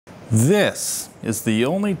This is the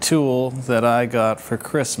only tool that I got for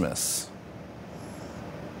Christmas.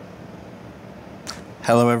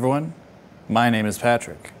 Hello everyone, my name is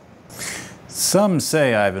Patrick. Some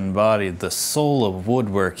say I've embodied the soul of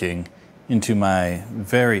woodworking into my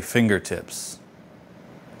very fingertips.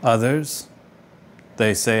 Others,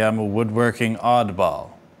 they say I'm a woodworking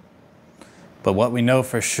oddball. But what we know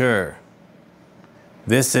for sure,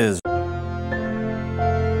 this is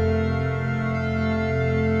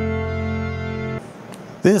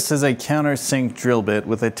a Countersink drill bit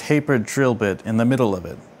with a tapered drill bit in the middle of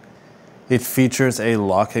it. It features a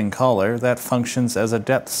lock-in collar that functions as a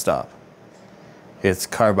depth stop. It's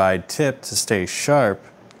carbide tipped to stay sharp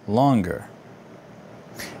longer.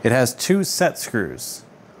 It has two set screws,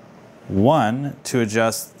 one to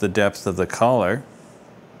adjust the depth of the collar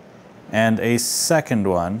and a second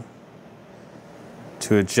one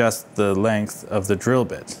to adjust the length of the drill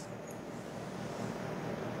bit.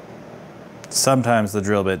 Sometimes the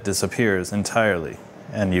drill bit disappears entirely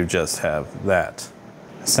and you just have that.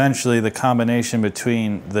 Essentially, the combination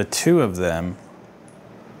between the two of them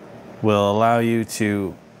will allow you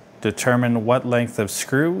to determine what length of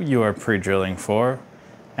screw you are pre-drilling for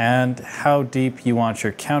and how deep you want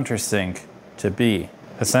your countersink to be.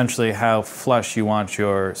 Essentially, how flush you want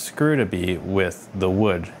your screw to be with the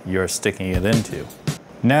wood you're sticking it into.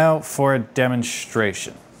 Now for a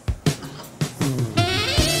demonstration.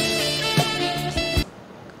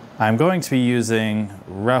 I'm going to be using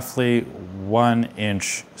roughly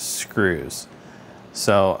 1-inch screws.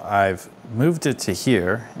 So I've moved it to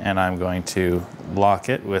here and I'm going to lock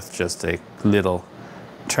it with just a little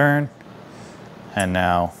turn. And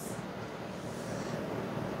now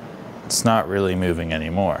it's not really moving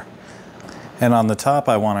anymore. And on the top,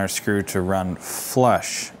 I want our screw to run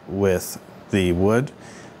flush with the wood.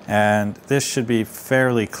 And this should be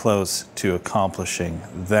fairly close to accomplishing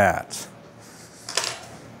that.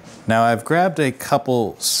 Now I've grabbed a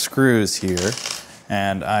couple screws here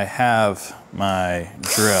and I have my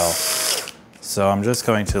drill. So I'm just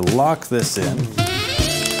going to lock this in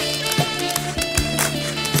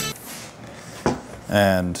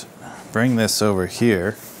and bring this over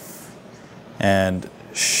here and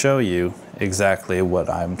show you exactly what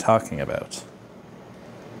I'm talking about.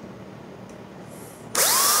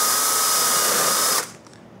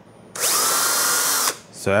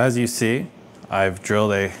 So as you see, I've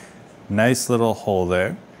drilled a nice little hole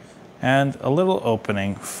there and a little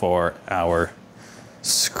opening for our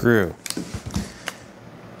screw.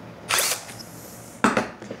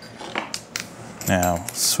 Now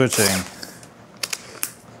switching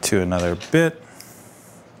to another bit,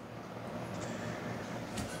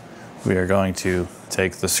 we are going to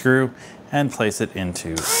take the screw and place it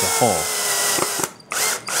into the hole.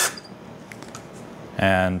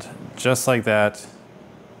 And just like that,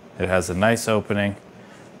 it has a nice opening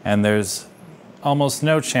and there's almost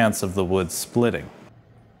no chance of the wood splitting.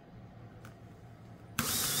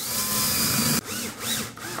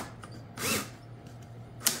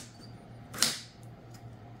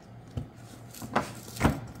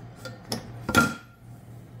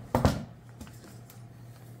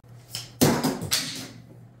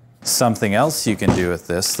 Something else you can do with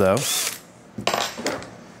this though,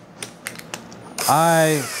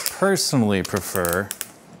 I personally prefer,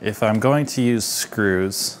 if I'm going to use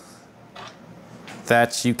screws,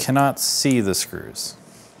 that you cannot see the screws.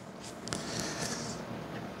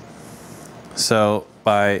 So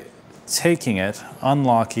by taking it,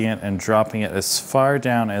 unlocking it, and dropping it as far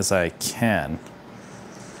down as I can,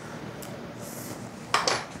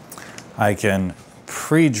 I can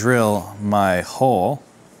pre-drill my hole.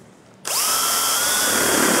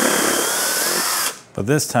 But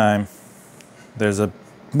this time, there's a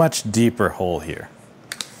much deeper hole here.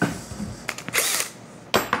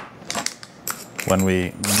 When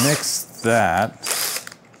we mix that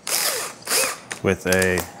with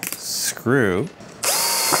a screw,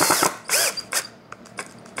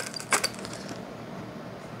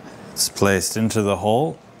 it's placed into the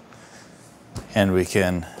hole, and we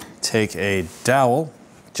can take a dowel.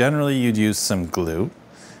 Generally, you'd use some glue,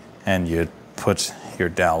 and you'd put your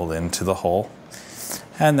dowel into the hole.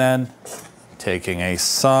 And then, taking a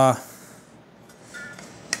saw,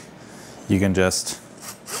 you can just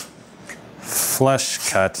flush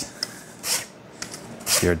cut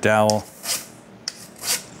your dowel.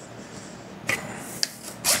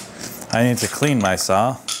 I need to clean my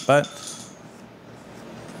saw, but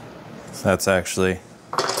that's actually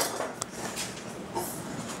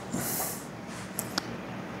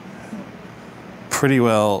pretty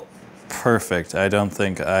well perfect. I don't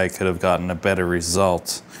think I could have gotten a better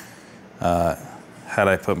result had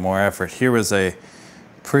I put more effort. Here was a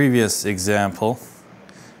previous example,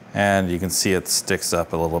 and you can see it sticks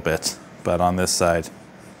up a little bit, but on this side,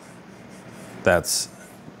 that's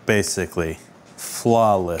basically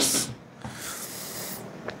flawless.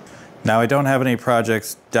 Now, I don't have any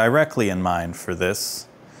projects directly in mind for this,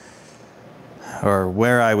 or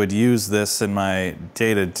where I would use this in my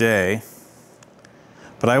day-to-day,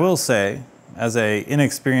 but I will say, as an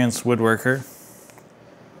inexperienced woodworker,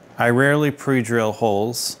 I rarely pre-drill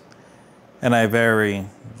holes, and I very,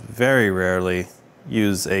 very rarely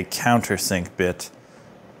use a countersink bit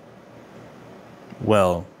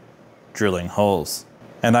while drilling holes.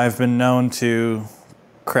 And I've been known to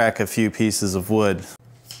crack a few pieces of wood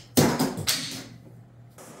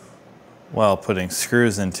while putting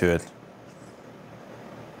screws into it.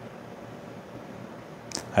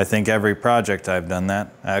 I think every project I've done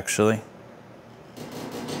that, actually.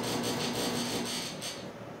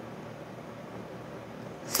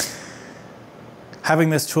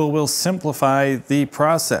 Having this tool will simplify the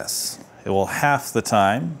process. It will half the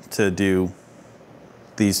time to do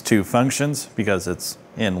these two functions because it's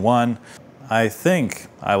in one. I think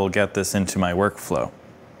I will get this into my workflow.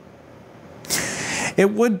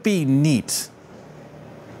 It would be neat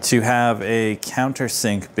to have a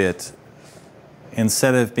countersink bit,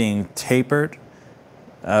 instead of being tapered,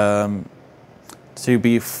 to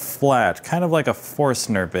be flat, kind of like a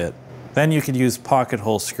Forstner bit. Then you could use pocket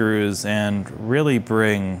hole screws and really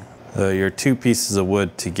bring your two pieces of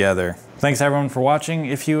wood together. Thanks everyone for watching.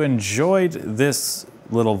 If you enjoyed this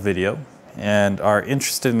little video and are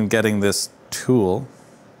interested in getting this tool,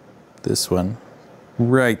 this one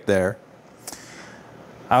right there,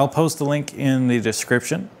 I'll post a link in the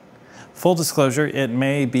description. Full disclosure, it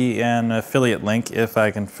may be an affiliate link if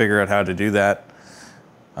I can figure out how to do that.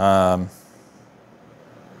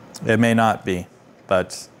 It may not be,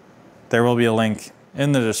 but there will be a link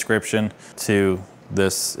in the description to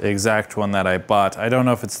this exact one that I bought. I don't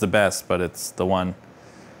know if it's the best, but it's the one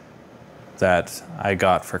that I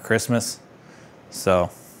got for Christmas.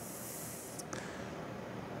 So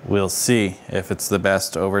we'll see if it's the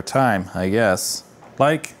best over time, I guess.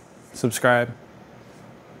 Like, subscribe,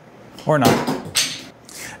 or not.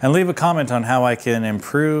 And leave a comment on how I can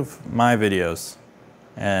improve my videos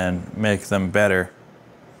and make them better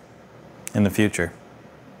in the future.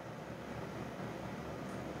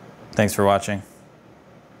 Thanks for watching.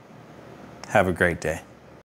 Have a great day.